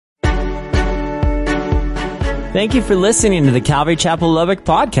Thank you for listening to the Calvary Chapel Lubbock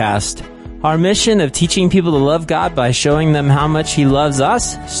podcast. Our mission of teaching people to love God by showing them how much He loves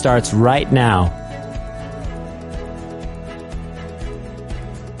us starts right now.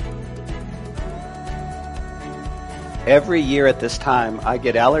 Every year at this time, I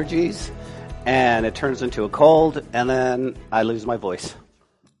get allergies, and it turns into a cold, and then I lose my voice.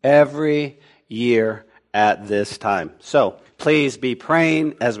 Every year at this time. So please be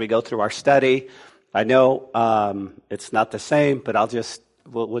praying as we go through our study. I know it's not the same, but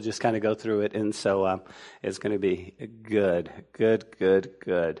we'll just kind of go through it, and so it's going to be good.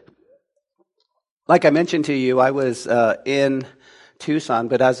 Like I mentioned to you, I was in Tucson,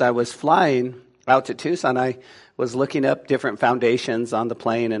 but as I was flying out to Tucson, I was looking up different foundations on the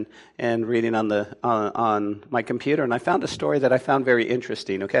plane and reading on my computer, and I found a story that I found very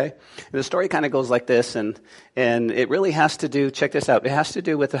interesting, okay? And the story kind of goes like this, and it really has to do, check this out, it has to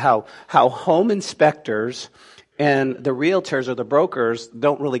do with how home inspectors and the realtors or the brokers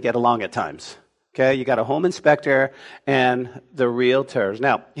don't really get along at times, okay? You got a home inspector and the realtors.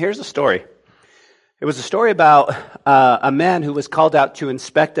 Now, here's the story. It was a story about a man who was called out to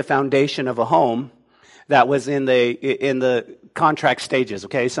inspect the foundation of a home that was in the contract stages,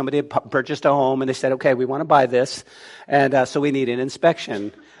 okay? Somebody had purchased a home, and they said, okay, we want to buy this, and so we need an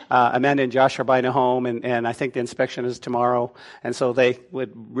inspection. Amanda and Josh are buying a home, and I think the inspection is tomorrow, and so they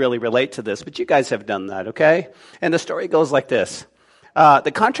would really relate to this. But you guys have done that, okay? And the story goes like this.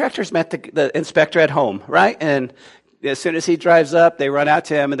 The contractors met the inspector at home, right? And as soon as he drives up, they run out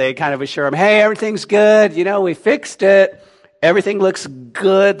to him, and they kind of assure him, hey, everything's good. You know, we fixed it. Everything looks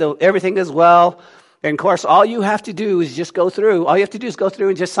good. Everything is well. And, of course, all you have to do is just go through. All you have to do is go through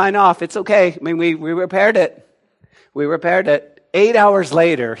and just sign off. It's okay. I mean, we repaired it. We repaired it. 8 hours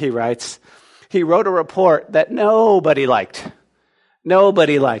later, he writes, he wrote a report that nobody liked.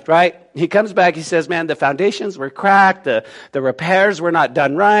 Nobody liked, right? He comes back, he says, man, the foundations were cracked, the repairs were not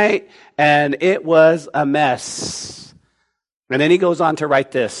done right, and it was a mess. And then he goes on to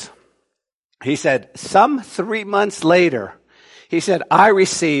write this. He said, some 3 months later, he said, I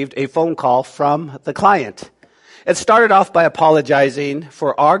received a phone call from the client. It started off by apologizing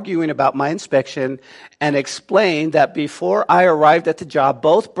for arguing about my inspection and explained that before I arrived at the job,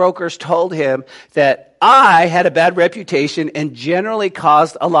 both brokers told him that I had a bad reputation and generally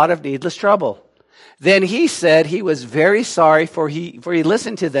caused a lot of needless trouble. Then he said he was very sorry for he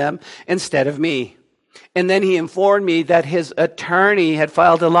listened to them instead of me. And then he informed me that his attorney had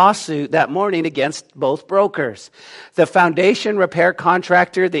filed a lawsuit that morning against both brokers. The foundation repair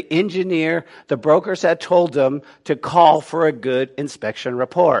contractor, the engineer, the brokers had told them to call for a good inspection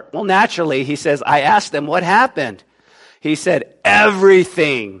report. Well, naturally, he says, I asked them what happened. He said,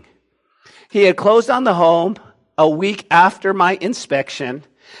 everything. He had closed on the home a week after my inspection,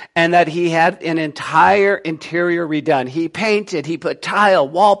 and that he had an entire interior redone. He painted, he put tile,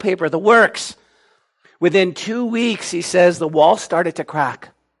 wallpaper, the works. Within 2 weeks, he says, the wall started to crack.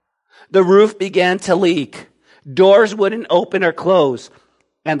 The roof began to leak. Doors wouldn't open or close.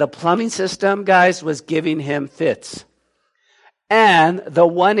 And the plumbing system, guys, was giving him fits. And the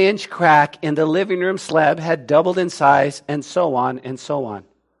 1-inch crack in the living room slab had doubled in size, and so on and so on.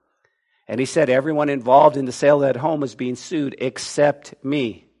 And he said everyone involved in the sale of that home was being sued except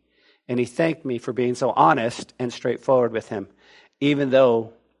me. And he thanked me for being so honest and straightforward with him, even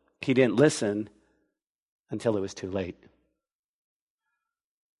though he didn't listen until it was too late.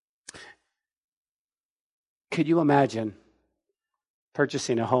 Could you imagine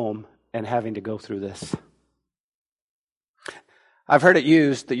purchasing a home and having to go through this? I've heard it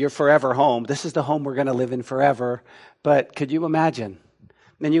used that your forever home, this is the home we're going to live in forever, but could you imagine?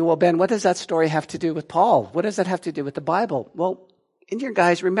 And you, well, Ben, what does that story have to do with Paul? What does that have to do with the Bible? Well, and you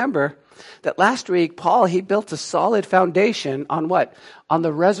guys remember that last week, Paul, he built a solid foundation on what? On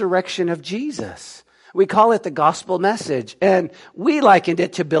the resurrection of Jesus. We call it the gospel message, and we likened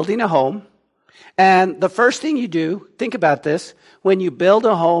it to building a home. And the first thing you do, think about this, when you build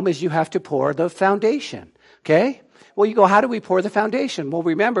a home is you have to pour the foundation, okay? Well, you go, how do we pour the foundation? Well,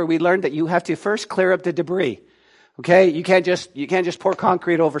 remember, we learned that you have to first clear up the debris, okay? You can't just pour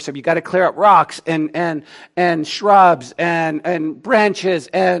concrete over something. You got to clear up rocks and shrubs and branches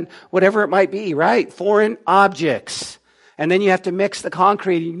and whatever it might be, right? Foreign objects. And then you have to mix the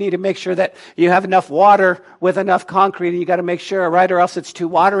concrete. You need to make sure that you have enough water with enough concrete, and you got to make sure, right, or else it's too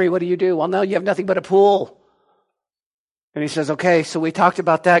watery. What do? Well, no, you have nothing but a pool. And he says, okay, so we talked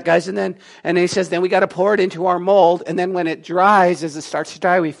about that, guys. And he says, then we got to pour it into our mold. And then when it dries, as it starts to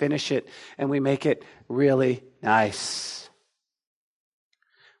dry, we finish it and we make it really nice.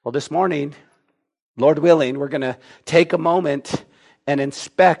 Well, this morning, Lord willing, we're going to take a moment and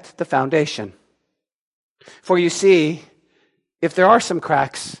inspect the foundation. For you see, if there are some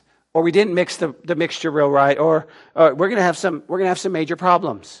cracks, or we didn't mix the mixture real right, or we're going to have some major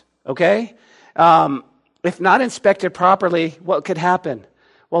problems. Okay, if not inspected properly, what could happen?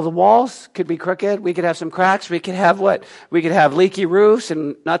 Well, the walls could be crooked. We could have some cracks. We could have what? We could have leaky roofs,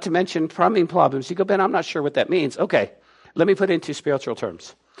 and not to mention plumbing problems. You go, Ben, I'm not sure what that means. Okay, let me put it into spiritual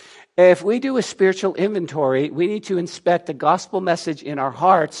terms. If we do a spiritual inventory, we need to inspect the gospel message in our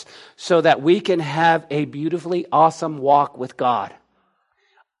hearts so that we can have a beautifully awesome walk with God.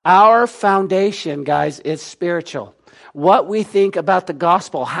 Our foundation, guys, is spiritual. What we think about the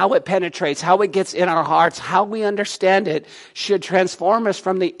gospel, how it penetrates, how it gets in our hearts, how we understand it, should transform us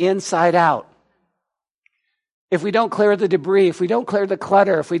from the inside out. If we don't clear the debris, if we don't clear the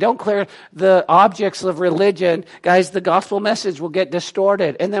clutter, if we don't clear the objects of religion, guys, the gospel message will get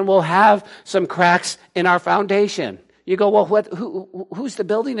distorted, and then we'll have some cracks in our foundation. You go, well, who's the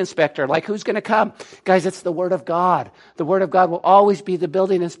building inspector? Like, who's going to come? Guys, it's the Word of God. The Word of God will always be the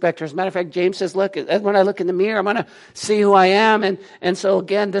building inspector. As a matter of fact, James says, look, when I look in the mirror, I'm going to see who I am. And so,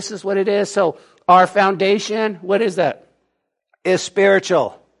 again, this is what it is. So our foundation, what is that? Is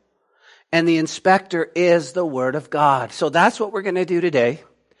spiritual. And the inspector is the Word of God. So that's what we're going to do today.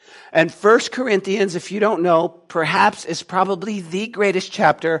 And 1 Corinthians, if you don't know, perhaps is probably the greatest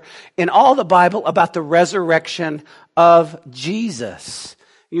chapter in all the Bible about the resurrection of Jesus.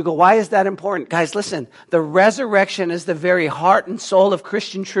 You go, why is that important? Guys, listen, the resurrection is the very heart and soul of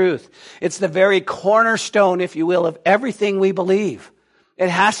Christian truth. It's the very cornerstone, if you will, of everything we believe. It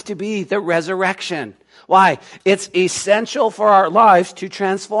has to be the resurrection. Why? It's essential for our lives to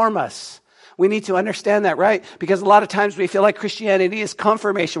transform us. We need to understand that, right? Because a lot of times we feel like Christianity is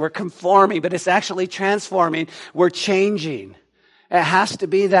confirmation. We're conforming, but it's actually transforming. We're changing. It has to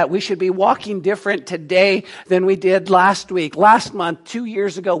be that. We should be walking different today than we did last week, last month, 2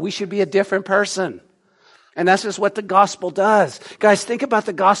 years ago. We should be a different person. And that's just what the gospel does. Guys, think about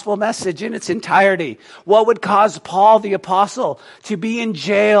the gospel message in its entirety. What would cause Paul the apostle to be in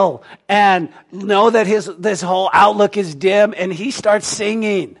jail and know that this whole outlook is dim and he starts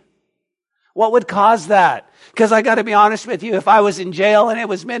singing? What would cause that? Because I got to be honest with you, if I was in jail and it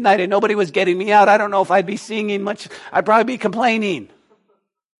was midnight and nobody was getting me out, I don't know if I'd be singing much. I'd probably be complaining.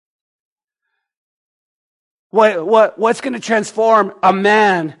 What's going to transform a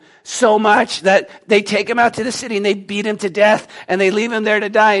man so much that they take him out to the city and they beat him to death and they leave him there to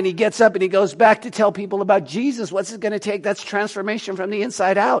die, and he gets up and he goes back to tell people about Jesus? What's it going to take? That's transformation from the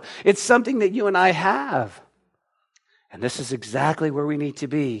inside out. It's something that you and I have. And this is exactly where we need to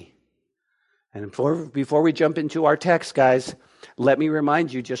be. And before we jump into our text, guys, let me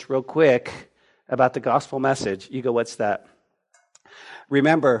remind you just real quick about the gospel message. You go, what's that?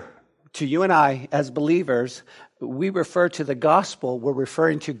 Remember, to you and I, as believers, we refer to the gospel, we're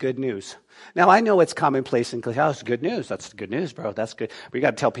referring to good news. Now, I know it's commonplace in cliche. Oh, it's good news. That's good news, bro. That's good. We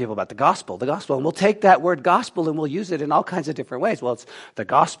got to tell people about the gospel. And we'll take that word gospel and we'll use it in all kinds of different ways. Well, it's the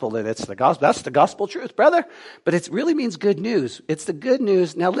gospel and it's the gospel. That's the gospel truth, brother. But it really means good news. It's the good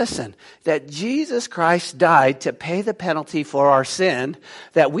news. Now, listen, that Jesus Christ died to pay the penalty for our sin,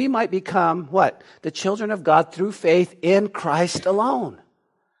 that we might become what? The children of God through faith in Christ alone.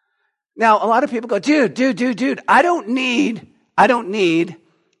 Now, a lot of people go, dude, I don't need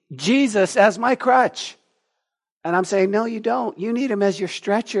Jesus as my crutch. And I'm saying, no, you don't. You need him as your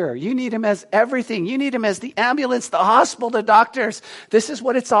stretcher. You need him as everything. You need him as the ambulance, the hospital, the doctors. This is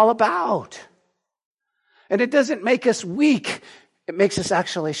what it's all about. And it doesn't make us weak. It makes us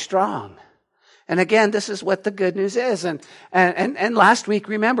actually strong. And again, this is what the good news is. And last week,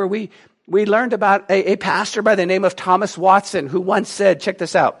 remember, we learned about a pastor by the name of Thomas Watson who once said, check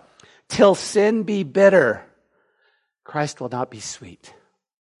this out, till sin be bitter, Christ will not be sweet.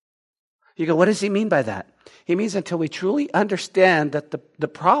 You go, what does he mean by that? He means until we truly understand that the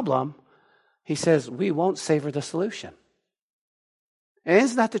problem, he says, we won't savor the solution. And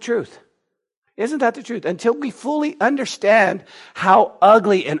isn't that the truth? Isn't that the truth? Until we fully understand how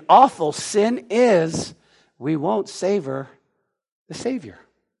ugly and awful sin is, we won't savor the Savior.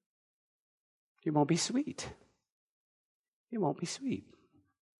 He won't be sweet. He won't be sweet.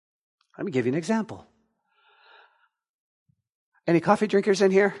 Let me give you an example. Any coffee drinkers in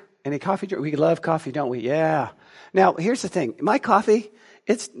here? Any coffee drinkers? We love coffee, don't we? Yeah. Now, here's the thing. My coffee,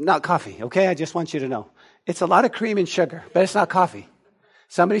 it's not coffee, okay? I just want you to know. It's a lot of cream and sugar, but it's not coffee.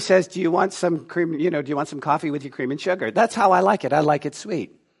 Somebody says, do you want some cream, do you want some coffee with your cream and sugar? That's how I like it. I like it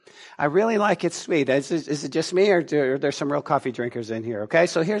sweet. I really like it sweet. Is it just me, or are there some real coffee drinkers in here? Okay,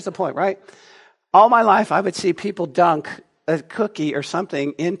 so here's the point, right? All my life, I would see people dunk a cookie or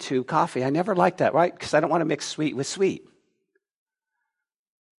something into coffee. I never liked that, right? Because I don't want to mix sweet with sweet.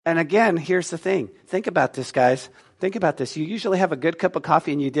 And again, here's the thing. Think about this, guys. Think about this. You usually have a good cup of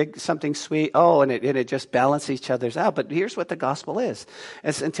coffee and you dig something sweet. Oh, and it just balances each other's out. But here's what the gospel is.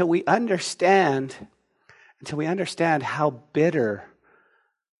 It's until we understand how bitter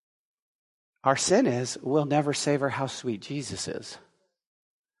our sin is, we'll never savor how sweet Jesus is.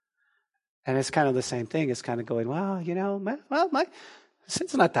 And it's kind of the same thing. It's kind of going, well, my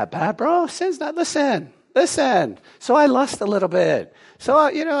sin's not that bad, bro. Sin's not, listen. So I lust a little bit. So,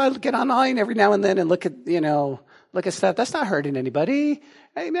 I get online every now and then and look at stuff. That's not hurting anybody.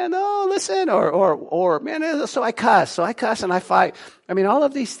 Hey, man, no, listen. Or man, so I cuss and I fight. I mean, all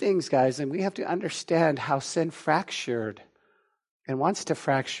of these things, guys, and we have to understand how sin fractured and wants to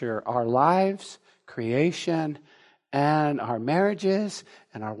fracture our lives, creation, and our marriages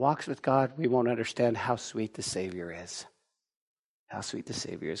and our walks with God. We won't understand how sweet the Savior is. How sweet the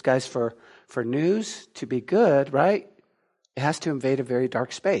Savior is. Guys, for news to be good, right, it has to invade a very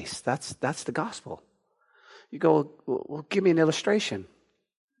dark space. That's the gospel. You go, well, give me an illustration.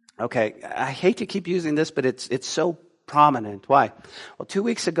 Okay, I hate to keep using this, but it's so prominent. Why? Well, 2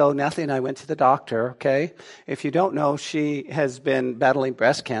 weeks ago, Natalie and I went to the doctor, okay? If you don't know, she has been battling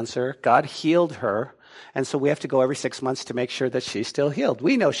breast cancer. God healed her. And so we have to go every 6 months to make sure that she's still healed.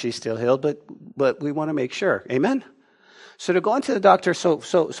 We know she's still healed, but we want to make sure. Amen? So to go into the doctor, so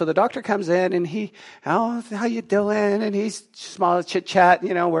the doctor comes in and how you doing? And he's small chit chat,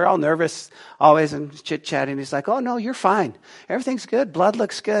 we're all nervous always and chit chatting. He's like, oh no, you're fine. Everything's good. Blood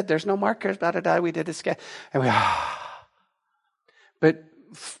looks good. There's no markers, blah, blah, blah. We did a scan. And but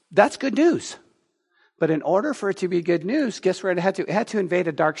that's good news. But in order for it to be good news, guess where it had to? It had to invade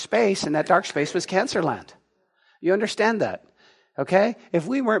a dark space, and that dark space was cancer land. You understand that? Okay? If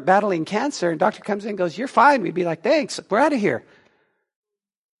we weren't battling cancer and doctor comes in and goes, you're fine, we'd be like, thanks, we're out of here.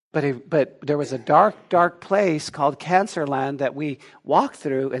 But there was a dark, dark place called cancer land that we walked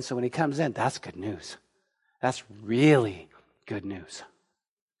through, and so when he comes in, that's good news. That's really good news.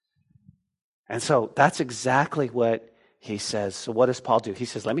 And so that's exactly what he says. So what does Paul do? He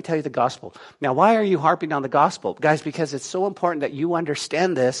says, let me tell you the gospel. Now, why are you harping on the gospel? Guys, because it's so important that you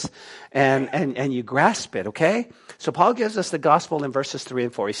understand this and you grasp it, okay? So Paul gives us the gospel in verses 3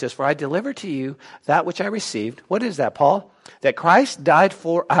 and 4. He says, for I delivered to you that which I received. What is that, Paul? That Christ died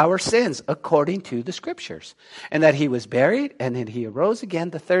for our sins according to the scriptures. And that he was buried and then he arose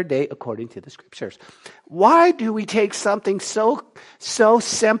again the third day according to the scriptures. Why do we take something so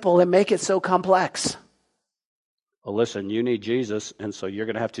simple and make it so complex? Well, listen, you need Jesus, and so you're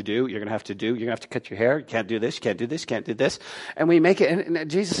going to have to cut your hair. You can't do this, you can't do this, you can't do this. And we make it, and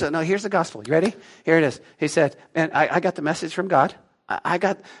Jesus said, no, here's the gospel. You ready? Here it is. He said, and I got the message from God. I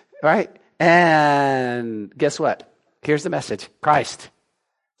got, right? And guess what? Here's the message. Christ,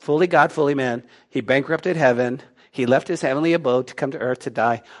 fully God, fully man. He bankrupted heaven. He left his heavenly abode to come to earth to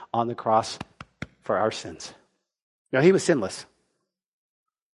die on the cross for our sins. Now, he was sinless.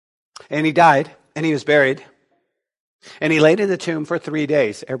 And he died, and he was buried. And he laid in the tomb for 3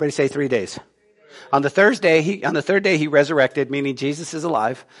 days. Everybody say 3 days. On the third day, he resurrected, meaning Jesus is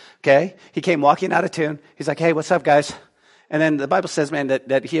alive. Okay? He came walking out of tomb. He's like, hey, what's up, guys? And then the Bible says, man,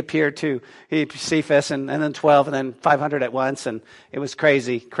 that he appeared to Cephas and then 12 and then 500 at once. And it was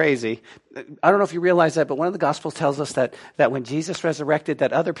crazy. I don't know if you realize that, but one of the Gospels tells us that when Jesus resurrected,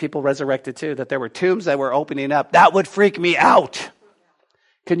 that other people resurrected too, that there were tombs that were opening up. That would freak me out.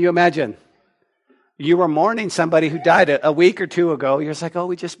 Can you imagine? You were mourning somebody who died a week or two ago. You're just like,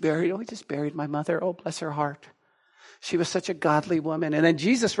 we just buried my mother. Oh, bless her heart. She was such a godly woman. And then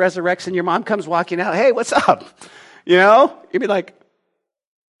Jesus resurrects and your mom comes walking out. Hey, what's up? You'd be like,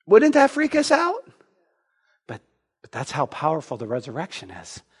 wouldn't that freak us out? But that's how powerful the resurrection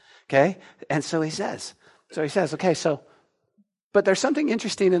is. Okay? And so he says, okay, but there's something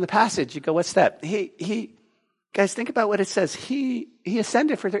interesting in the passage. You go, what's that? Guys, think about what it says. He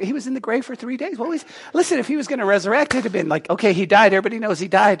ascended he was in the grave for 3 days. Listen, if he was going to resurrect, it'd have been like, okay, he died. Everybody knows he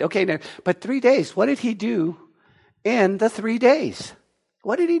died. Okay, now, but 3 days. What did he do in the 3 days?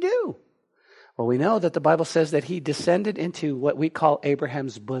 What did he do? Well, we know that the Bible says that he descended into what we call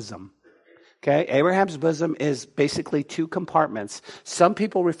Abraham's bosom. Okay, Abraham's bosom is basically 2 compartments. Some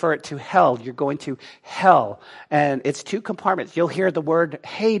people refer it to hell. You're going to hell. And it's 2 compartments. You'll hear the word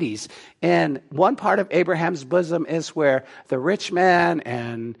Hades. And one part of Abraham's bosom is where the rich man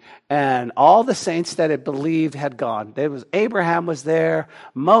and all the saints that had believed had gone. Abraham was there.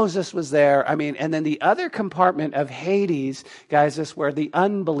 Moses was there. And then the other compartment of Hades, guys, is where the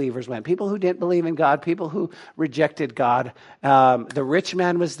unbelievers went. People who didn't believe in God. People who rejected God. The rich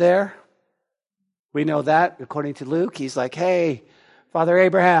man was there. We know that, according to Luke, he's like, hey, Father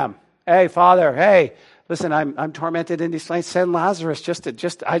Abraham, hey, Father, hey, Listen, I'm tormented in these flames. Send Lazarus.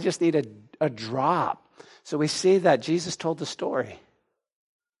 I just need a drop. So we see that Jesus told the story.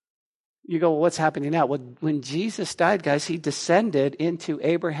 You go, well, what's happening now? Well, when Jesus died, guys, he descended into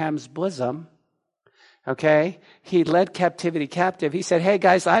Abraham's bosom. Okay? He led captivity captive. He said, hey,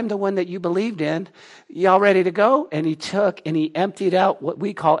 guys, I'm the one that you believed in. Y'all ready to go? And he took and he emptied out what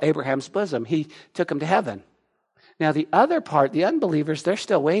we call Abraham's bosom. He took them to heaven. Now, the other part, the unbelievers, they're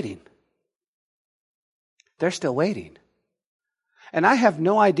still waiting. They're still waiting. And I have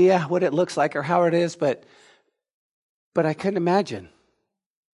no idea what it looks like or how it is, but I couldn't imagine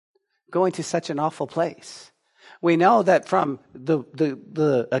going to such an awful place. We know that from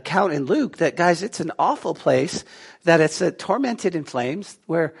the account in Luke that, guys, it's an awful place, that it's tormented in flames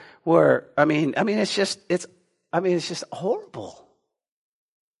where it's just horrible.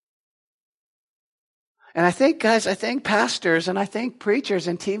 And I think pastors and I think preachers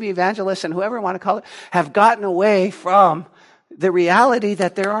and TV evangelists and whoever you want to call it have gotten away from the reality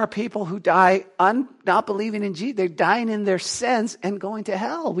that there are people who die not believing in Jesus. They're dying in their sins and going to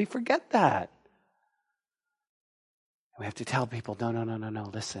hell. We forget that. We have to tell people, no.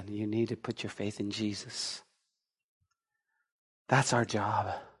 Listen, you need to put your faith in Jesus. That's our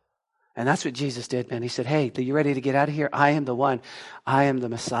job. And that's what Jesus did, man. He said, hey, are you ready to get out of here? I am the one. I am the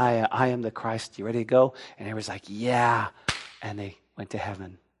Messiah. I am the Christ. You ready to go? And he was like, yeah. And they went to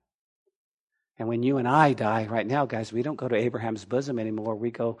heaven. And when you and I die right now, guys, we don't go to Abraham's bosom anymore.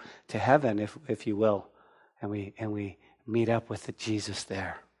 We go to heaven, if you will. And we meet up with Jesus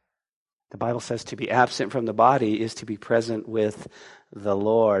there. The Bible says to be absent from the body is to be present with the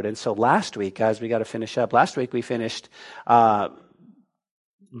Lord. And so last week, guys, we got to finish up. Last week we finished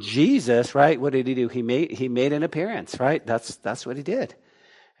Jesus, right? What did he do? He made an appearance, right? That's what he did.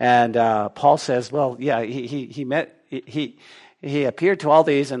 And Paul says, well, yeah, he appeared to all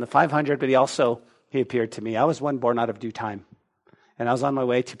these and the 500, but he appeared to me. I was one born out of due time. And I was on my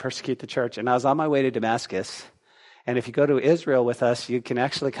way to persecute the church. And I was on my way to Damascus. And if you go to Israel with us, you can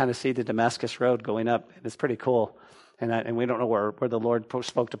actually kind of see the Damascus road going up. And it's pretty cool. And we don't know where the Lord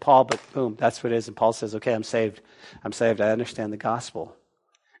spoke to Paul, but boom, that's what it is. And Paul says, okay, I'm saved. I understand the gospel.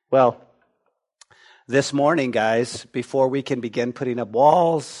 Well, this morning, guys, before we can begin putting up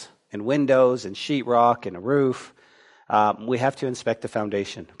walls and windows and sheetrock and a roof, we have to inspect the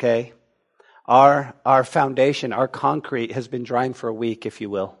foundation, okay? Our foundation, our concrete has been drying for a week, if you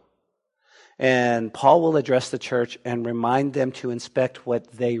will. And Paul will address the church and remind them to inspect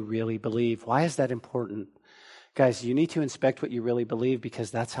what they really believe. Why is that important? Guys, you need to inspect what you really believe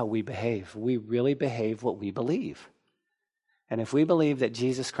because that's how we behave. We really behave what we believe. And if we believe that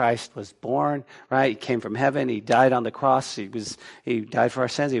Jesus Christ was born, right, he came from heaven, he died on the cross, he died for our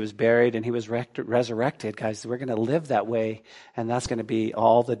sins, he was buried, and he was resurrected, guys, we're going to live that way, and that's going to be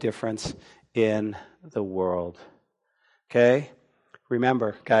all the difference in the world. Okay?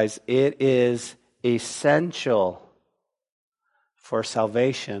 Remember, guys, it is essential for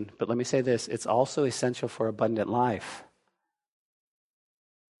salvation, but let me say this, it's also essential for abundant life.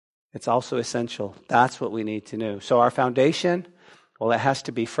 It's also essential. That's what we need to know. So our foundation, well, it has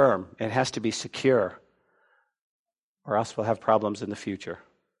to be firm. It has to be secure, or else we'll have problems in the future.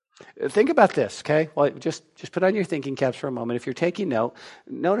 Think about this, okay? Well, just put on your thinking caps for a moment. If you're taking note,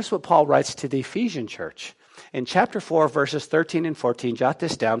 notice what Paul writes to the Ephesian church. In chapter 4, verses 13 and 14, jot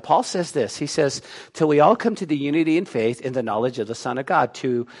this down. Paul says this. He says, till we all come to the unity in faith in the knowledge of the Son of God,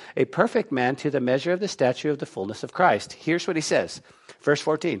 to a perfect man, to the measure of the stature of the fullness of Christ. Here's what he says. Verse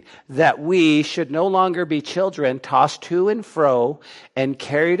 14, that we should no longer be children tossed to and fro and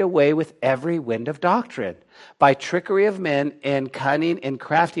carried away with every wind of doctrine by trickery of men and cunning and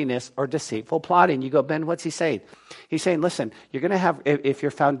craftiness or deceitful plotting. You go, Ben, what's he saying? He's saying, listen, you're going to have, if your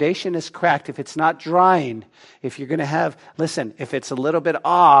foundation is cracked, if it's not drying, if you're going to have, listen, if it's a little bit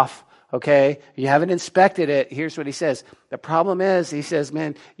off, okay, you haven't inspected it, here's what he says. The problem is, he says,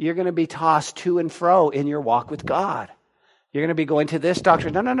 man, you're going to be tossed to and fro in your walk with God. You're going to be going to this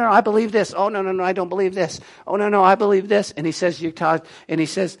doctrine. No, I believe this. Oh, no, I don't believe this. Oh, no, I believe this. And he says, then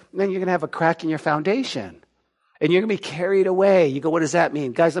you're going to have a crack in your foundation. And you're going to be carried away. You go, what does that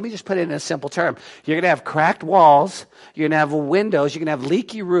mean? Guys, let me just put it in a simple term. You're going to have cracked walls. You're going to have windows. You're going to have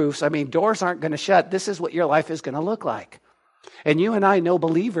leaky roofs. I mean, doors aren't going to shut. This is what your life is going to look like. And you and I know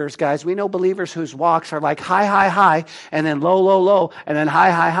believers, guys. We know believers whose walks are like high, and then low, and then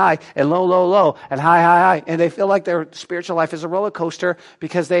high, and low, and high. And they feel like their spiritual life is a roller coaster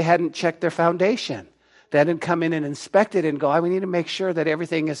because they hadn't checked their foundation. They hadn't come in and inspected and go, we need to make sure that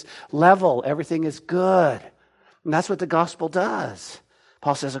everything is level, everything is good. And that's what the gospel does.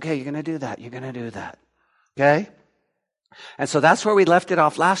 Paul says, okay, you're going to do that. You're going to do that. Okay? And so that's where we left it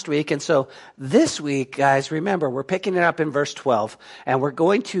off last week. And so this week, guys, remember, we're picking it up in verse 12, and we're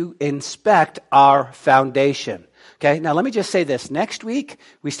going to inspect our foundation. Okay, now let me just say this. Next week,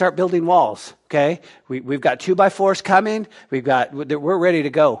 we start building walls. Okay, we've got 2x4s coming. We're ready to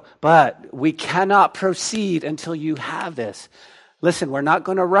go. But we cannot proceed until you have this. Listen, we're not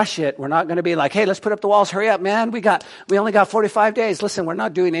going to rush it. We're not going to be like, hey, let's put up the walls. Hurry up, man. We only got 45 days. Listen, we're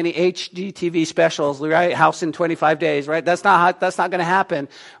not doing any HGTV specials, right? House in 25 days, right? That's not going to happen.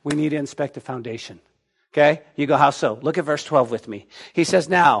 We need to inspect the foundation. Okay? You go, how so? Look at verse 12 with me. He says,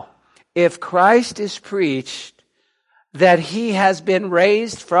 now, if Christ is preached that he has been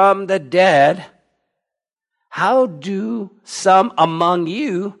raised from the dead, how do some among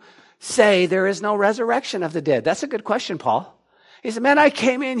you say there is no resurrection of the dead? That's a good question, Paul. He said, man, I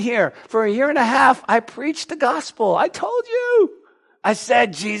came in here for a year and a half. I preached the gospel. I told you. I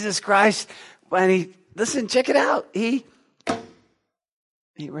said Jesus Christ. Listen, check it out. He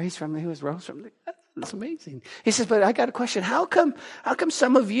rose from the dead. That's amazing. He says, but I got a question. How come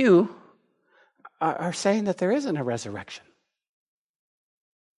some of you are saying that there isn't a resurrection?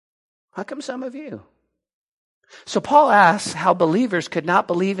 How come some of you? So Paul asks how believers could not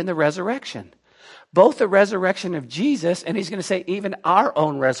believe in the resurrection. Both the resurrection of Jesus, and he's going to say even our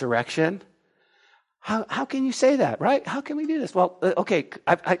own resurrection. How can you say that, right? How can we do this? Well, okay,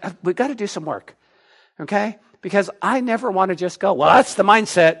 we've got to do some work, okay? Because I never want to just go, well, that's the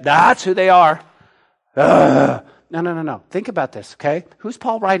mindset. That's who they are. No. Think about this, okay? Who's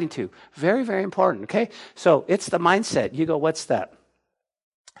Paul writing to? Very, very important, okay? So it's the mindset. You go, what's that?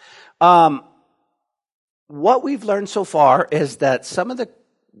 What we've learned so far is that some of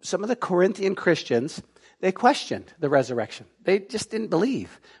the Corinthian Christians, they questioned the resurrection. They just didn't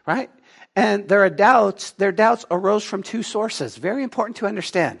believe, right? And their doubts arose from two sources. Very important to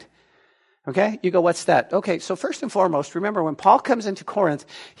understand. Okay? You go, what's that? Okay, so first and foremost, remember when Paul comes into Corinth,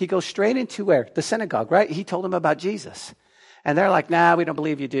 he goes straight into where? The synagogue, right? He told them about Jesus. And they're like, nah, we don't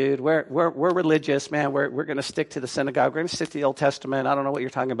believe you, dude. We're religious, man. We're going to stick to the synagogue. We're going to stick to the Old Testament. I don't know what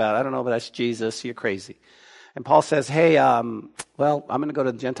you're talking about. I don't know, but that's Jesus. You're crazy. And Paul says, hey, well, I'm going to go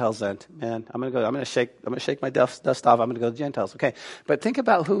to the Gentiles then, man. I'm going to shake my dust off. I'm going to go to the Gentiles. Okay. But think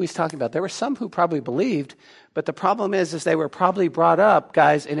about who he's talking about. There were some who probably believed, but the problem is they were probably brought up,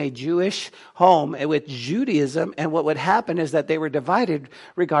 guys, in a Jewish home with Judaism. And what would happen is that they were divided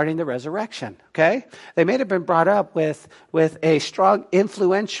regarding the resurrection. Okay. They may have been brought up with a strong,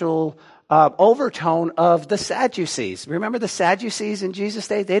 influential overtone of the Sadducees. Remember the Sadducees in Jesus'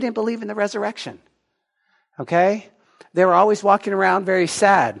 day? They didn't believe in the resurrection. Okay? They were always walking around very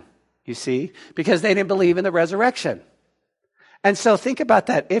sad, you see, because they didn't believe in the resurrection. And so think about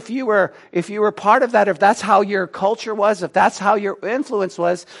that. If you were part of that, if that's how your culture was, if that's how your influence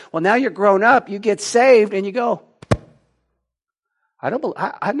was, well, now you're grown up, you get saved, and you go,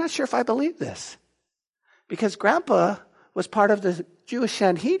 I'm not sure if I believe this. Because Grandpa was part of the Jewish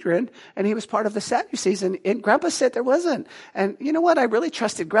Sanhedrin, and he was part of the Sadducees, and Grandpa said there wasn't. And you know what? I really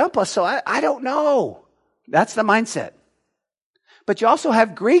trusted Grandpa, so I don't know. That's the mindset. But you also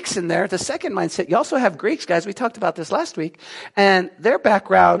have Greeks in there, the second mindset. You also have Greeks, guys. We talked about this last week. And their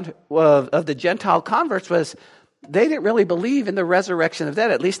background of the Gentile converts was they didn't really believe in the resurrection of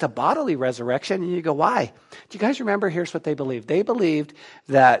dead, at least a bodily resurrection. And you go, why? Do you guys remember? Here's what they believed. They believed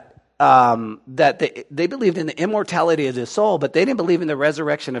that they believed in the immortality of the soul, but they didn't believe in the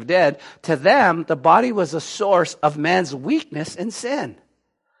resurrection of dead. To them, the body was a source of man's weakness and sin.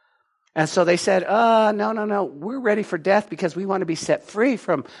 And so they said, no, we're ready for death because we want to be set free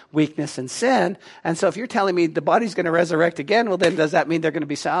from weakness and sin. And so if you're telling me the body's going to resurrect again, well, then does that mean they're going to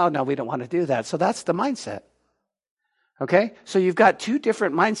be saying, oh, no, we don't want to do that. So that's the mindset. Okay? So you've got two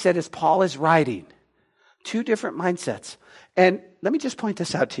different mindsets as Paul is writing. Two different mindsets. And let me just point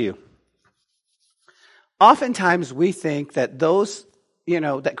this out to you. Oftentimes we think that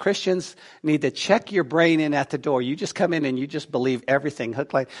that Christians need to check your brain in at the door. You just come in and you just believe everything.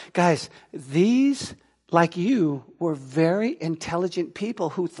 Hook, line. Guys, these, like you, were very intelligent people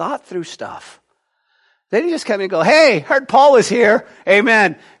who thought through stuff. They didn't just come in and go, hey, heard Paul was here.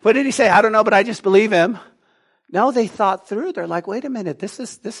 Amen. What did he say? I don't know, but I just believe him. No, they thought through. They're like, wait a minute, this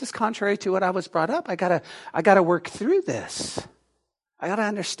is contrary to what I was brought up. I gotta work through this. I got to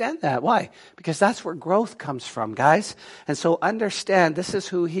understand that. Why? Because that's where growth comes from, guys. And so understand this is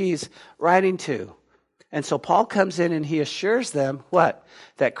who he's writing to. And so Paul comes in and he assures them what?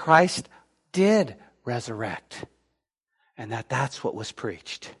 That Christ did resurrect. And that's what was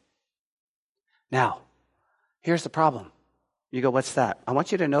preached. Now, here's the problem. You go, what's that? I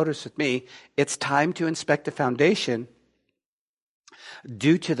want you to notice with me, it's time to inspect the foundation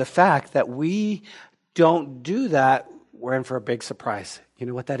due to the fact that we don't do that we're in for a big surprise. You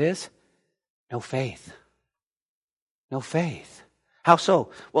know what that is? No faith. No faith. How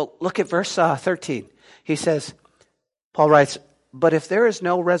so? Well, look at verse 13. He says, Paul writes, but if there is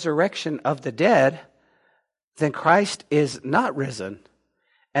no resurrection of the dead, then Christ is not risen.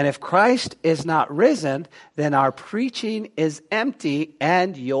 And if Christ is not risen, then our preaching is empty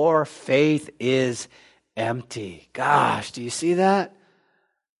and your faith is empty. Gosh, do you see that?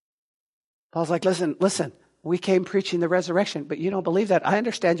 Paul's like, listen, we came preaching the resurrection, but you don't believe that. I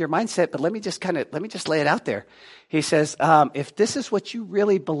understand your mindset, but let me just lay it out there. He says, if this is what you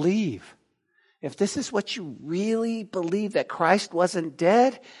really believe, that Christ wasn't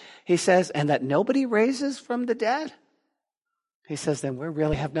dead, he says, and that nobody raises from the dead, he says, then we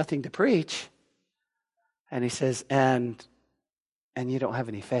really have nothing to preach. And he says, and you don't have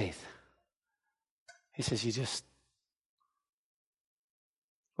any faith. He says,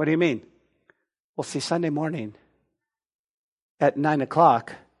 what do you mean? Well, see, Sunday morning at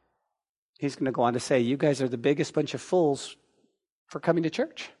 9:00, he's going to go on to say, you guys are the biggest bunch of fools for coming to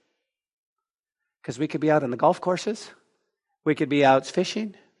church. Because we could be out on the golf courses. We could be out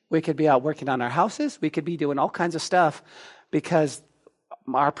fishing. We could be out working on our houses. We could be doing all kinds of stuff because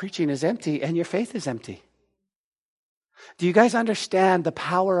our preaching is empty and your faith is empty. Do you guys understand the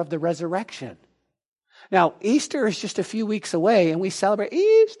power of the resurrection? Now, Easter is just a few weeks away and we celebrate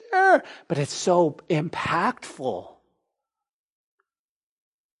Easter, but it's so impactful.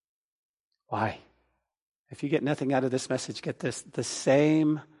 Why? If you get nothing out of this message, get this. The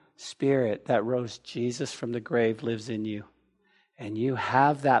same Spirit that rose Jesus from the grave lives in you. And you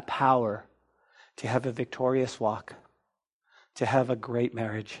have that power to have a victorious walk, to have a great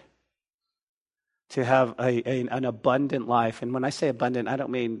marriage, to have an abundant life. And when I say abundant, I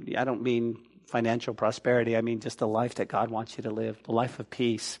don't mean financial prosperity. I mean just the life that God wants you to live, the life of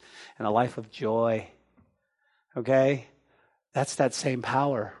peace and a life of joy. Okay? That's that same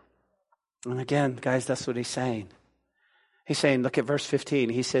power. And again, guys, that's what he's saying. He's saying, look at verse 15.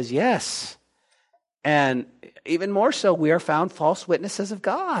 He says, yes. And even more so, we are found false witnesses of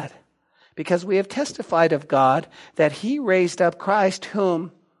God, because we have testified of God that he raised up Christ,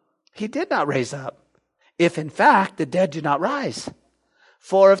 whom he did not raise up, if in fact the dead do not rise.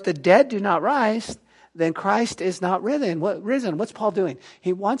 For if the dead do not rise, then Christ is not risen. What's Paul doing?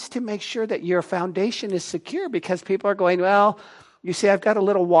 He wants to make sure that your foundation is secure, because people are going, well, you see, I've got a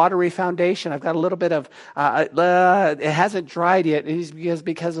little watery foundation. I've got a little bit of, it hasn't dried yet. It's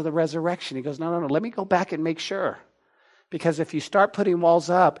because of the resurrection. He goes, no. Let me go back and make sure. Because if you start putting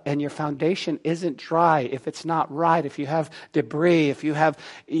walls up and your foundation isn't dry, if it's not right, if you have debris,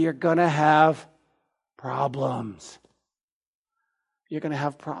 you're going to have problems. You're going to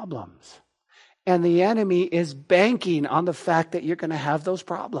have problems. And the enemy is banking on the fact that you're going to have those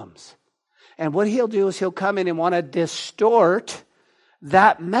problems. And what he'll do is he'll come in and want to distort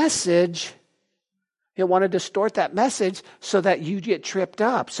that message. He'll want to distort that message so that you get tripped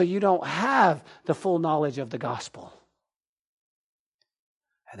up, so you don't have the full knowledge of the gospel.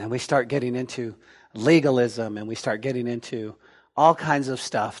 And then we start getting into legalism, and we start getting into all kinds of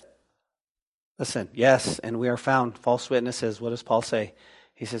stuff. Listen, yes, and we are found false witnesses. What does Paul say?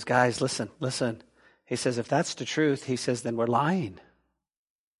 He says, guys, listen. He says, if that's the truth, he says, then we're lying.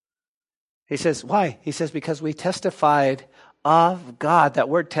 He says, why? He says, because we testified of God. That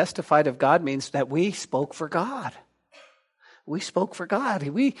word testified of God means that we spoke for God. We spoke for God.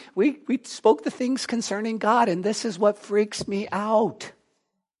 We spoke the things concerning God, and this is what freaks me out.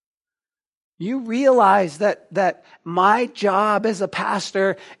 You realize that my job as a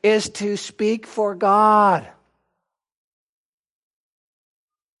pastor is to speak for God.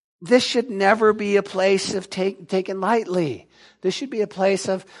 This should never be a place of taken lightly. This should be a place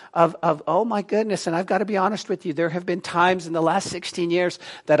of, oh my goodness, and I've got to be honest with you, there have been times in the last 16 years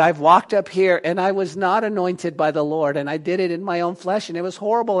that I've walked up here and I was not anointed by the Lord, and I did it in my own flesh, and it was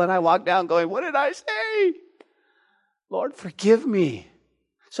horrible, and I walked down going, what did I say? Lord, forgive me.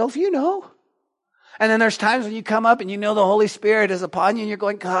 So if you know. And then there's times when you come up and you know the Holy Spirit is upon you and you're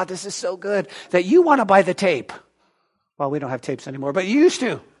going, God, this is so good, that you want to buy the tape. Well, we don't have tapes anymore, but you used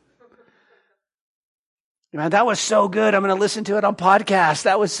to. Man, that was so good. I'm going to listen to it on podcast.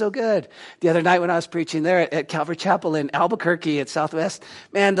 That was so good. The other night when I was preaching there at Calvary Chapel in Albuquerque at Southwest,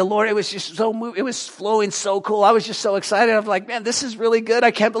 man, the Lord, it was just so moved. It was flowing so cool. I was just so excited. I'm like, man, this is really good.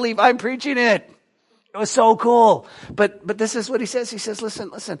 I can't believe I'm preaching it. It was so cool. But this is what he says. He says,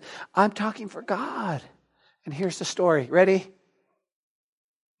 listen, I'm talking for God. And here's the story. Ready?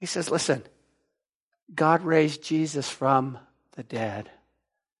 He says, listen, God raised Jesus from the dead.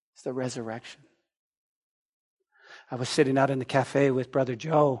 It's the resurrection. I was sitting out in the cafe with Brother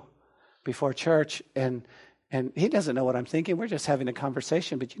Joe before church, and And he doesn't know what I'm thinking. We're just having a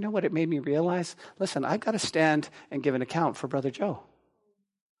conversation. But you know what it made me realize? Listen, I've got to stand and give an account for Brother Joe.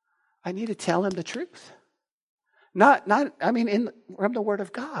 I need to tell him the truth. From the Word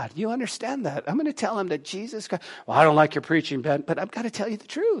of God. You understand that? I'm going to tell him that Jesus Christ. Well, I don't like your preaching, Ben, but I've got to tell you the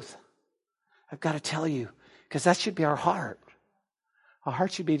truth. I've got to tell you, because that should be our heart. Our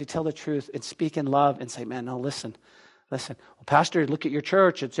heart should be to tell the truth and speak in love and say, man, no, listen. Well, Pastor, look at your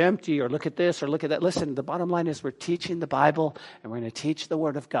church. It's empty, or look at this, or look at that. Listen, the bottom line is we're teaching the Bible, and we're going to teach the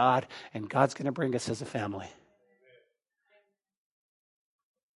Word of God, and God's going to bring us as a family.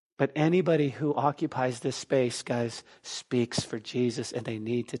 But anybody who occupies this space, guys, speaks for Jesus, and they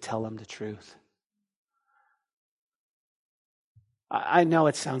need to tell him the truth. I know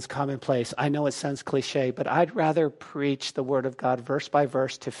it sounds commonplace. I know it sounds cliche, but I'd rather preach the Word of God verse by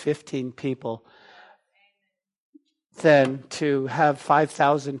verse to 15 people than to have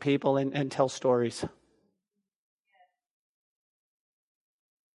 5,000 people and tell stories.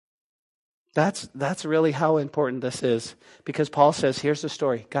 That's really how important this is. Because Paul says, here's the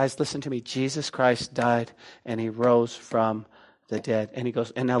story. Guys, listen to me. Jesus Christ died and he rose from the dead. And he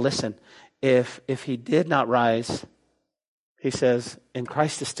goes, and now listen, if he did not rise, he says, and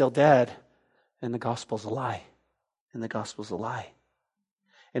Christ is still dead, and the gospel's a lie. And the gospel's a lie.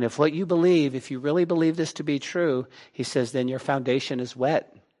 And if what you believe, if you really believe this to be true, he says, then your foundation is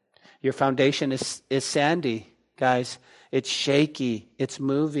wet. Your foundation is sandy, guys. It's shaky. It's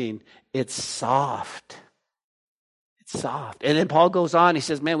moving. It's soft. It's soft. And then Paul goes on. He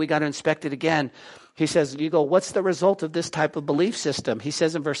says, man, we got to inspect it again. He says, you go, what's the result of this type of belief system? He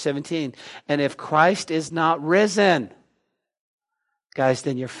says in verse 17, and if Christ is not risen, guys,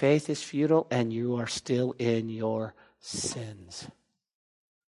 then your faith is futile and you are still in your sins.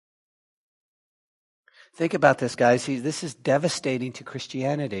 Think about this, guys. This is devastating to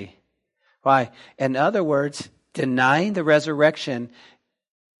Christianity. Why? In other words, denying the resurrection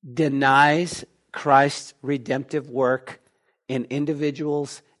denies Christ's redemptive work in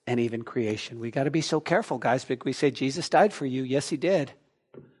individuals and even creation. We got to be so careful, guys, because we say Jesus died for you. Yes, he did.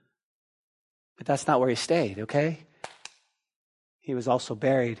 But that's not where he stayed, okay? He was also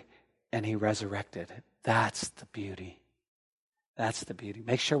buried and he resurrected. That's the beauty. That's the beauty.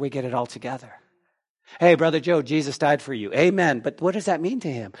 Make sure we get it all together. Hey, Brother Joe, Jesus died for you. Amen. But what does that mean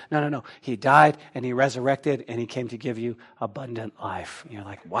to him? No. He died and he resurrected and he came to give you abundant life. And you're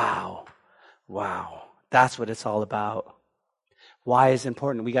like, wow. That's what it's all about. Why is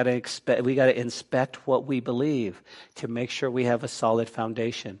important? We got to inspect what we believe to make sure we have a solid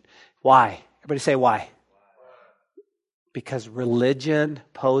foundation. Why? Everybody say why. Because religion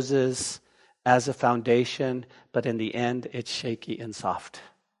poses as a foundation, but in the end, it's shaky and soft.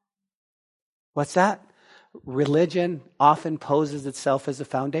 What's that? Religion often poses itself as a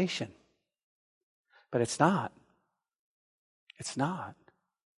foundation. But it's not. It's not.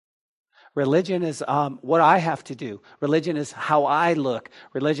 Religion is what I have to do. Religion is how I look.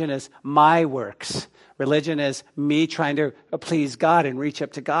 Religion is my works. Religion is me trying to please God and reach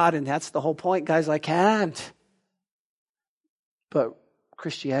up to God. And that's the whole point, guys. I can't. But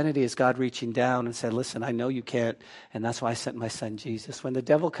Christianity is God reaching down and said, listen, I know you can't, and that's why I sent my son Jesus. When the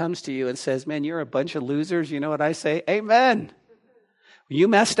devil comes to you and says, man, you're a bunch of losers, you know what I say? Amen. You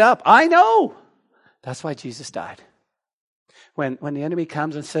messed up. I know. That's why Jesus died. When the enemy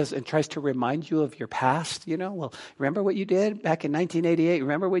comes and says and tries to remind you of your past, well, remember what you did back in 1988?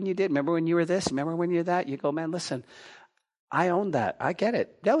 Remember when you did? Remember when you were this? Remember when you're that? You go, man, listen, I own that. I get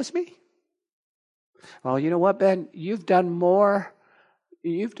it. That was me. Well, you know what, Ben? You've done more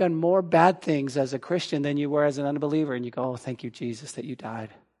bad things as a Christian than you were as an unbeliever. And you go, oh, thank you, Jesus, that you died.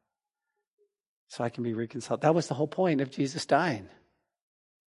 So I can be reconciled. That was the whole point of Jesus dying.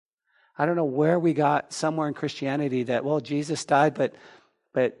 I don't know where we got somewhere in Christianity that, well, Jesus died,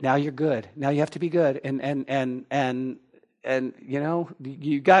 but now you're good. Now you have to be good. And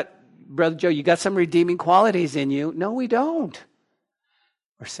you got, Brother Joe, you got some redeeming qualities in you. No, we don't.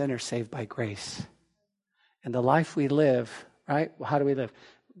 We're sinners saved by grace. And the life we live, right? How do we live?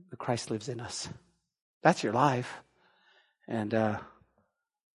 Christ lives in us. That's your life. And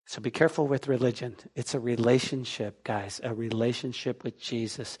so be careful with religion. It's a relationship, guys, a relationship with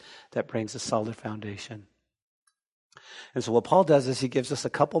Jesus that brings a solid foundation. And so what Paul does is he gives us a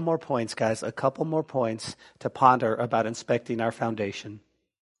couple more points, guys, a couple more points to ponder about inspecting our foundation.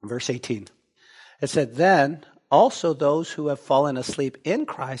 Verse 18. It said, then also those who have fallen asleep in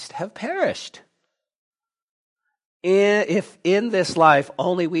Christ have perished. If in this life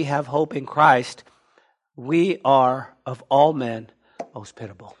only we have hope in Christ, we are of all men most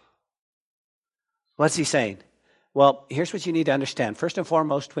pitiable. What's he saying? Well, here's what you need to understand. First and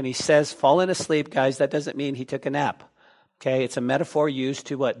foremost, when he says fallen asleep, guys, that doesn't mean he took a nap. Okay, it's a metaphor used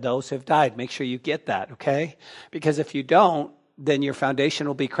to what? Those who have died. Make sure you get that, okay? Because if you don't, then your foundation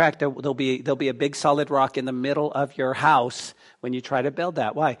will be cracked. There'll be a big solid rock in the middle of your house when you try to build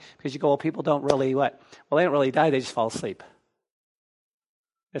that. Why? Because you go, well, people don't really what? Well, they don't really die. They just fall asleep.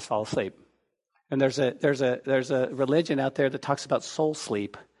 Just fall asleep. And there's a religion out there that talks about soul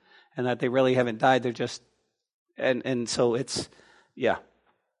sleep, and that they really haven't died. They're just and so it's yeah.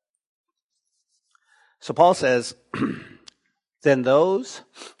 So Paul says, then those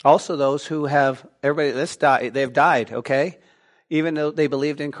who have everybody that's died, they've died. Okay. Even though they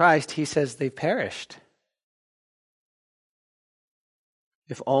believed in Christ, he says they've perished.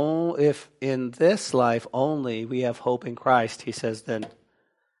 If in this life only we have hope in Christ, he says, then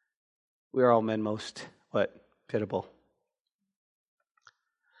we are all men most, what? Pitiable.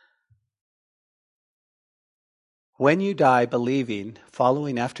 When you die believing,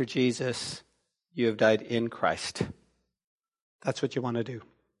 following after Jesus, you have died in Christ. That's what you want to do.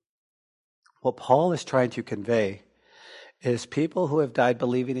 What Paul is trying to convey is people who have died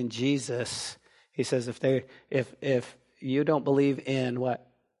believing in Jesus. He says if you don't believe in what?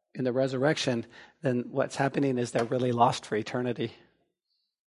 In the resurrection, then what's happening is they're really lost for eternity.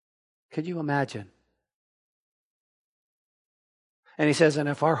 Could you imagine? And he says, and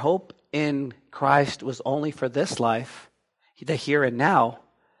if our hope in Christ was only for this life, the here and now,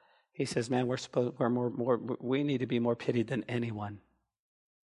 he says, man, we need to be more pitied than anyone.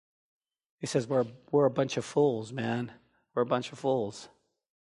 He says, we're a bunch of fools, man. We're a bunch of fools.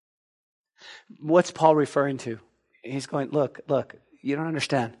 What's Paul referring to? He's going, look, you don't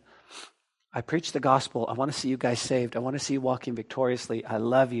understand. I preach the gospel. I want to see you guys saved. I want to see you walking victoriously. I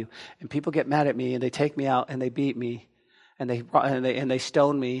love you. And people get mad at me and they take me out and they beat me and they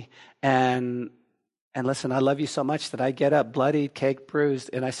stone me. And listen, I love you so much that I get up bloodied, caked,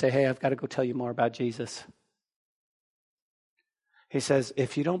 bruised, and I say, hey, I've got to go tell you more about Jesus. He says,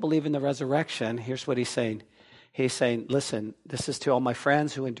 if you don't believe in the resurrection, here's what he's saying. He's saying, listen, this is to all my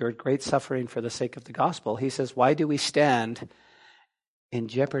friends who endured great suffering for the sake of the gospel. He says, why do we stand in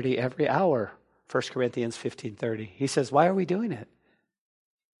jeopardy every hour? 1 Corinthians 15:30. He says, why are we doing it?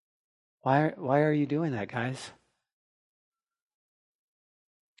 Why are you doing that, guys?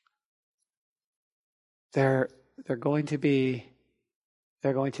 They're going to be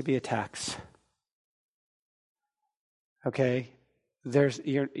attacks. Okay?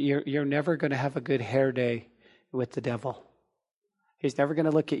 You're never going to have a good hair day with the devil. He's never going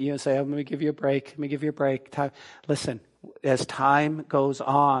to look at you and say, oh, let me give you a break. Let me give you a break. Listen, as time goes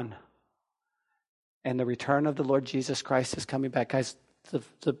on and the return of the Lord Jesus Christ is coming back, guys,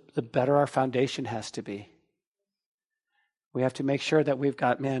 the better our foundation has to be. We have to make sure that we've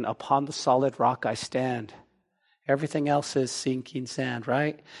got, man, upon the solid rock I stand. Everything else is sinking sand,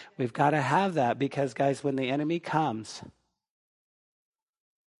 right? We've got to have that because, guys, when the enemy comes,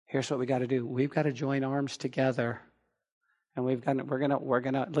 here's what we got to do. We've got to join arms together. And we're gonna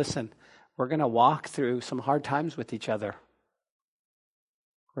walk through some hard times with each other.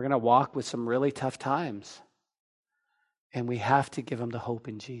 We're gonna walk with some really tough times. And we have to give them the hope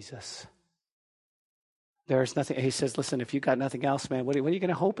in Jesus. There's nothing, he says, listen, if you got nothing else, man, what are you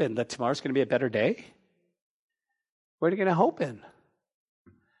gonna hope in? That tomorrow's gonna be a better day? What are you gonna hope in?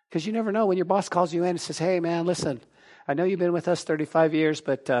 Because you never know when your boss calls you in and says, hey man, listen, I know you've been with us 35 years,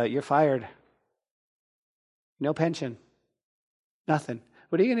 but you're fired. No pension. Nothing.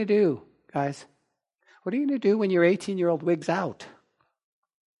 What are you going to do, guys? What are you going to do when your 18-year-old wigs out?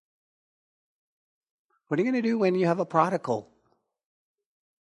 What are you going to do when you have a prodigal?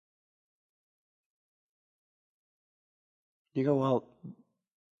 You go, well,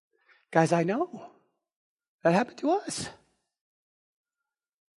 guys, I know. That happened to us.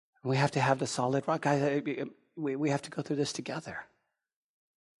 We have to have the solid rock. Guys, we have to go through this together.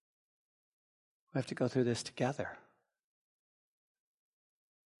 We have to go through this together.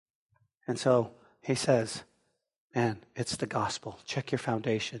 And so he says, man, it's the gospel. Check your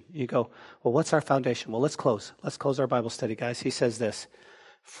foundation. You go, well, what's our foundation? Well, let's close. Let's close our Bible study, guys. He says this,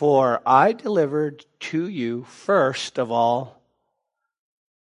 for I delivered to you first of all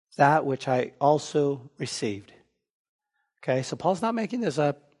that which I also received. Okay, so Paul's not making this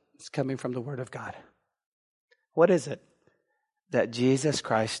up. It's coming from the Word of God. What is it? That Jesus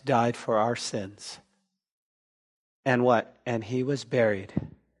Christ died for our sins. And what? And he was buried.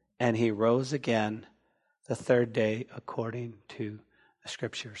 And he rose again the third day according to the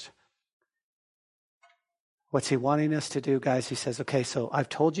Scriptures. What's he wanting us to do, guys? He says, okay, so I've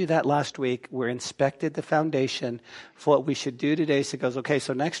told you that last week. We're inspected the foundation for what we should do today. So he goes, okay,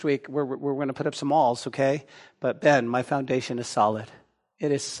 so next week we're going to put up some walls, okay? But Ben, my foundation is solid.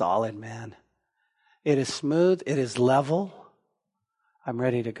 It is solid, man. It is smooth. It is level. I'm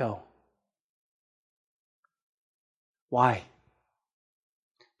ready to go. Why?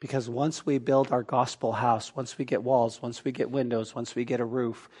 Because once we build our gospel house, once we get walls, once we get windows, once we get a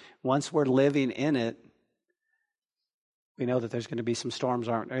roof, once we're living in it, we know that there's going to be some storms,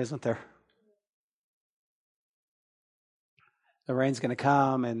 isn't there? The rain's going to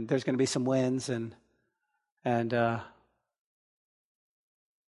come, and there's going to be some winds, and I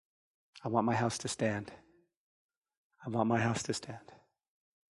want my house to stand. I want my house to stand.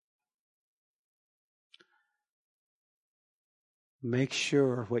 Make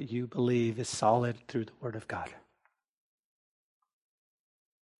sure what you believe is solid through the Word of God.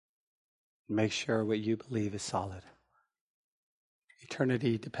 Make sure what you believe is solid.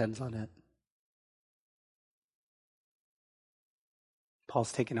 Eternity depends on it.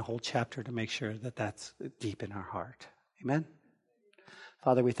 Paul's taking a whole chapter to make sure that that's deep in our heart. Amen?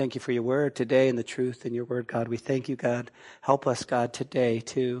 Father, we thank you for your word today and the truth in your word, God. We thank you, God. Help us, God, today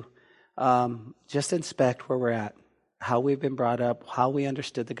to just inspect where we're at, how we've been brought up, how we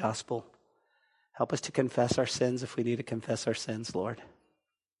understood the gospel. Help us to confess our sins if we need to confess our sins, Lord.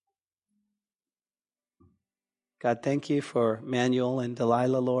 God, thank you for Manuel and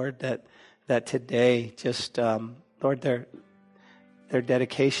Delilah, Lord, that today just, Lord, their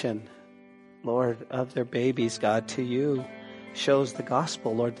dedication, Lord, of their babies, God, to you shows the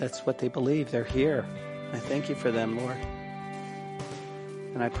gospel, Lord. That's what they believe. They're here. I thank you for them, Lord.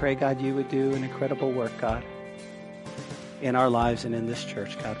 And I pray, God, you would do an incredible work, God, in our lives and in this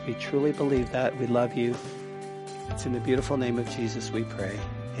church, God. We truly believe that. We love you. It's in the beautiful name of Jesus we pray.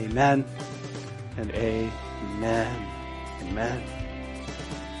 Amen and amen. Amen.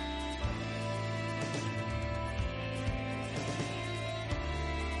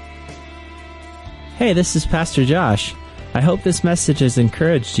 Hey, this is Pastor Josh. I hope this message has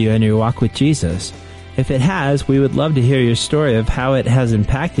encouraged you in your walk with Jesus. If it has, we would love to hear your story of how it has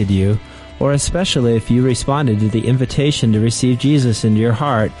impacted you, or especially if you responded to the invitation to receive Jesus into your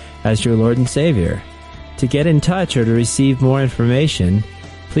heart as your Lord and Savior. To get in touch or to receive more information,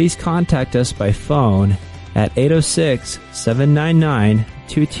 please contact us by phone at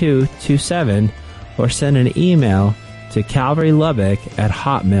 806-799-2227 or send an email to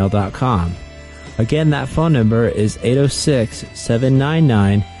calvarylubbock@hotmail.com. Again, that phone number is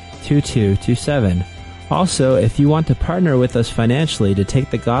 806-799-2227. Also, if you want to partner with us financially to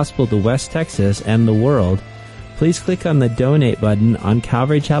take the gospel to West Texas and the world, please click on the donate button on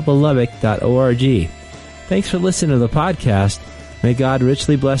calvarychapellubbock.org. Thanks for listening to the podcast. May God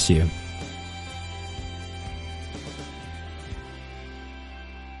richly bless you.